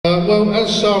Well,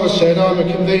 as Sarah said, I'm a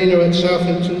convener at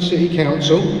Southampton City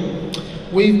Council.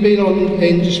 We've been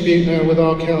in dispute now with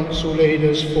our council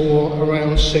leaders for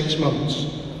around 6 months.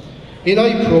 In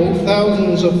April,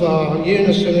 thousands of our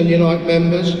Unison and Unite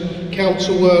members,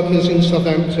 council workers in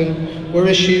Southampton, were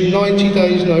issued 90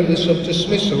 days notice of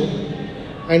dismissal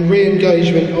and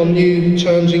re-engagement on new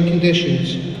terms and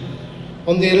conditions.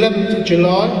 On the 11th of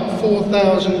July,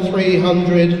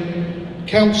 4,300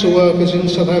 council workers in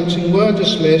Southampton were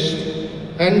dismissed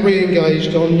and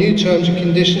re-engaged on new terms and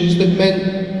conditions that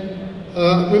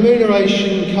meant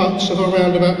remuneration cuts of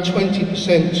around about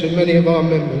 20% to many of our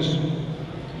members.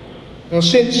 Now,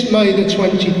 since May the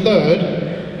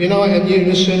 23rd, Unite and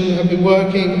Unison have been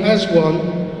working as one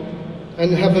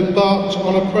and have embarked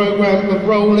on a programme of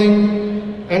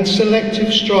rolling and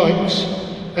selective strikes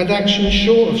and action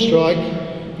short of strike,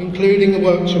 including a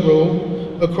work to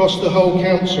rule, across the whole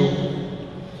council.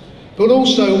 But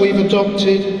also we've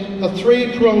adopted a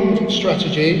three-pronged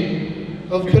strategy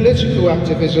of political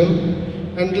activism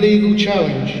and legal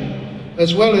challenge,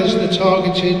 as well as the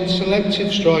targeted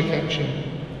selective strike action.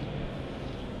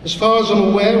 As far as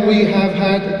I'm aware, we have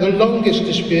had the longest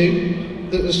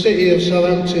dispute that the City of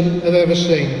Southampton have ever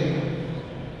seen.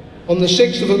 On the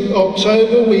 6th of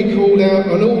October, we called out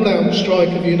an all-out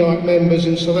strike of Unite members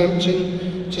in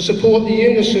Southampton to support the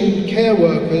Unison care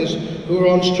workers who were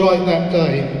on strike that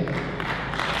day.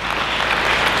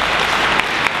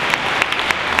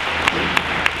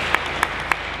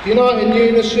 Unite and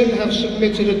Unison have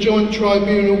submitted a joint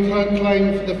tribunal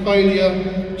claim for the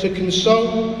failure to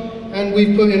consult, and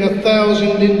we've put in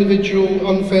 1,000 individual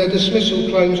unfair dismissal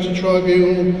claims to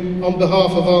tribunal on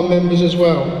behalf of our members as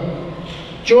well.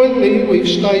 Jointly, we've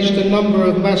staged a number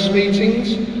of mass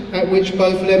meetings at which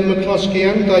both Len McCluskey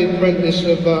and Dave Prentice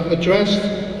have addressed,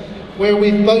 where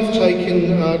we've both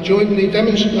taken jointly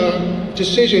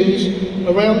decisions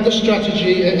around the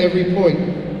strategy at every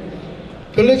point.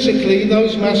 Politically,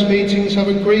 those mass meetings have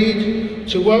agreed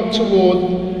to work toward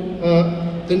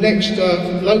the next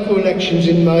local elections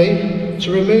in May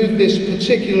to remove this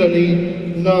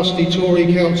particularly nasty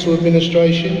Tory council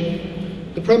administration.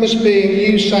 The premise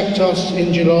being you sacked us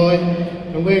in July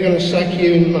and we're going to sack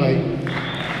you in May.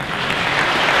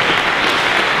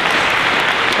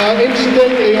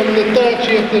 Incidentally, on the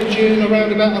 30th of June,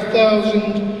 around about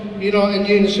 1,000 Unite and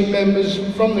Unison members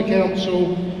from the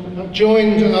council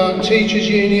joined teachers'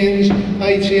 unions,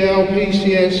 ATL,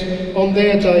 PCS on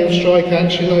their day of strike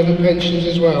action over pensions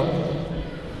as well.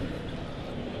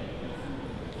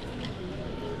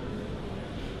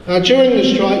 During the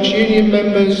strikes, union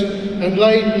members and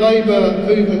labour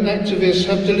movement activists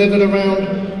have delivered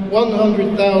around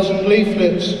 100,000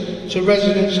 leaflets to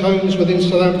residents' homes within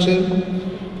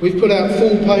Southampton. We've put out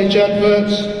full-page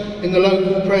adverts in the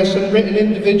local press and written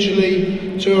individually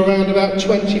to around about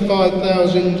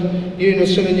 25,000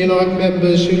 Unison and Unite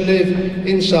members who live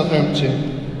in Southampton.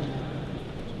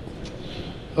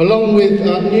 Along with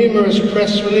numerous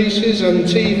press releases and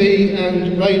TV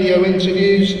and radio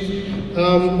interviews,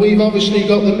 we've obviously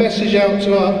got the message out to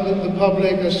the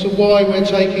public as to why we're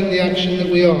taking the action that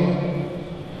we are.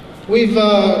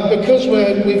 Because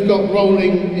we've got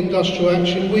rolling industrial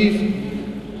action,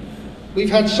 we've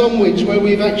had some weeks where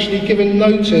we've actually given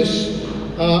notice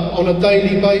on a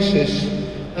daily basis,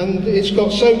 and it's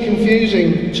got so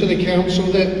confusing to the council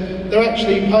that they're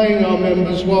actually paying our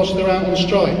members whilst they're out on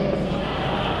strike.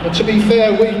 But to be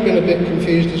fair, we've been a bit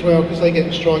confused as well because they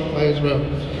get strike pay as well.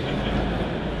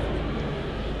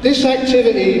 This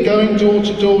activity, going door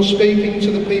to door, speaking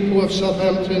to the people of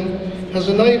Southampton, has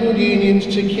enabled unions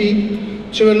to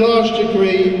keep, to a large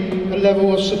degree, a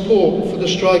level of support for the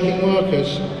striking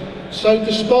workers. So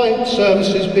despite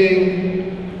services being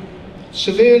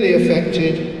severely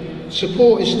affected,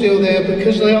 support is still there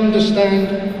because they understand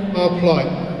our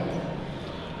plight.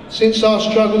 Since our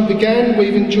struggle began,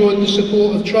 we've enjoyed the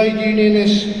support of trade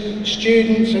unionists,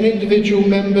 students and individual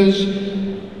members,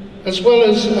 as well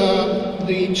as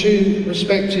the two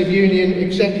respective union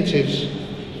executives.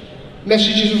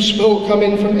 Messages of support come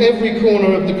in from every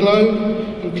corner of the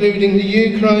globe, including the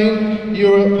Ukraine,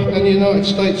 Europe and the United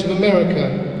States of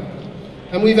America.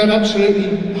 And we've had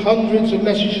absolutely hundreds of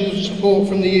messages of support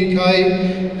from the UK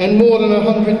and more than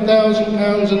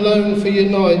 £100,000 alone for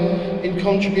Unite in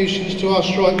contributions to our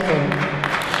strike fund.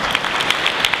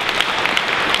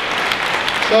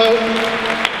 So,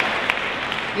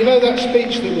 you know that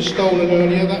speech that was stolen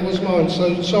earlier, that was mine,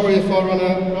 so sorry if I run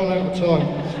out of time.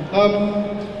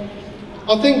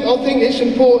 I think it's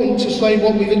important to say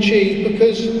what we've achieved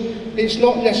because it's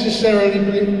not necessarily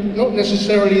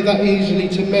that easily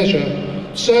to measure.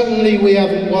 Certainly we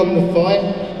haven't won the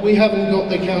fight, we haven't got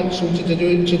the council to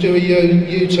do a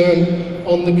U-turn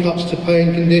on the cuts to pay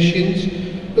and conditions.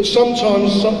 But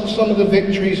sometimes some of the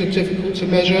victories are difficult to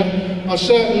measure. I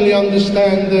certainly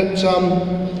understand that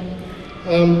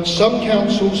some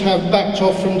councils have backed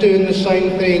off from doing the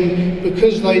same thing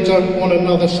because they don't want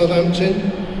another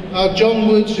Southampton. John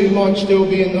Woods, who might still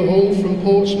be in the hall from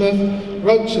Portsmouth,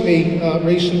 wrote to me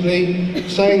recently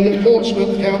saying that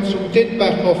Portsmouth Council did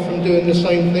back off from doing the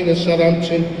same thing as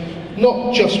Southampton,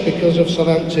 not just because of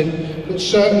Southampton, but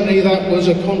certainly that was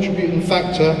a contributing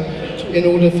factor in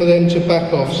order for them to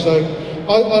back off. So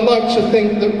I like to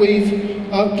think that we've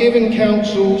given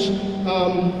councils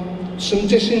some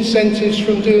disincentives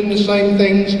from doing the same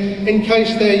things in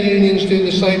case their unions do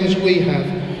the same as we have.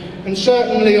 And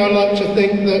certainly I like to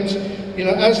think that, you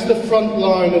know, as the front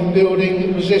line of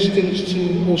building resistance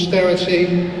to austerity,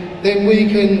 then we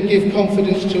can give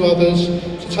confidence to others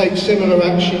to take similar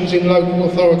actions in local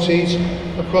authorities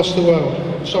across the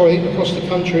world. Sorry, across the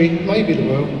country, maybe the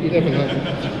world, you never know.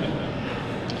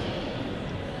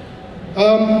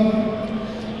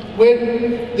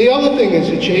 The other thing that's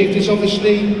achieved is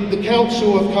obviously the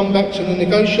council have come back to the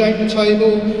negotiating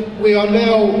table. We are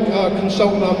now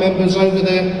consulting our members over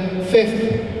their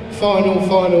fifth final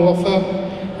offer,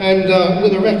 and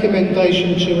with a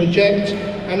recommendation to reject,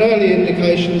 and early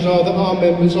indications are that our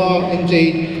members are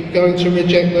indeed going to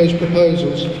reject those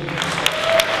proposals.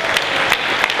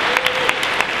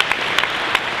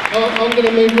 I'm going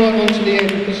to move right on to the end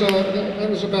because that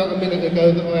was about a minute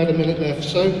ago that I had a minute left.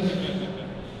 So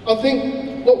I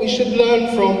think what we should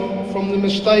learn from the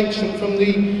mistakes and from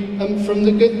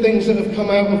the good things that have come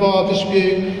out of our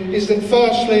dispute is that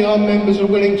firstly our members are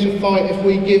willing to fight if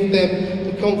we give them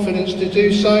the confidence to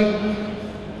do so.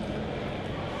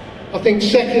 I think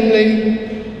secondly,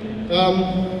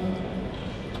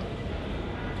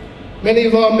 many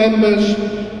of our members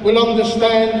will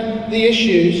understand the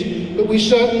issues, but we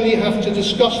certainly have to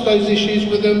discuss those issues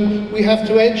with them, we have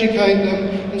to educate them,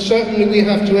 and certainly we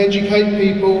have to educate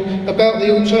people about the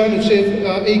alternative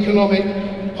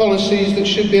economic policies that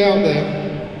should be out there.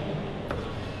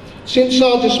 Since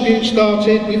our dispute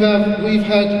started, we've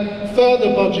had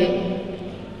further budget,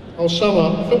 I'll sum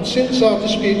up, but since our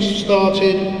dispute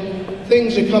started,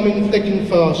 things are coming thick and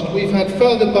fast. We've had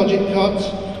further budget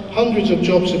cuts, hundreds of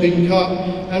jobs have been cut,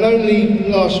 and only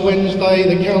last Wednesday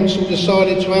the council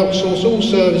decided to outsource all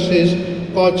services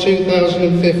by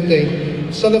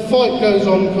 2015. So the fight goes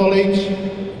on, colleagues,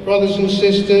 brothers and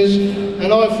sisters,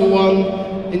 and I for one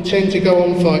intend to go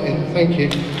on fighting. Thank you.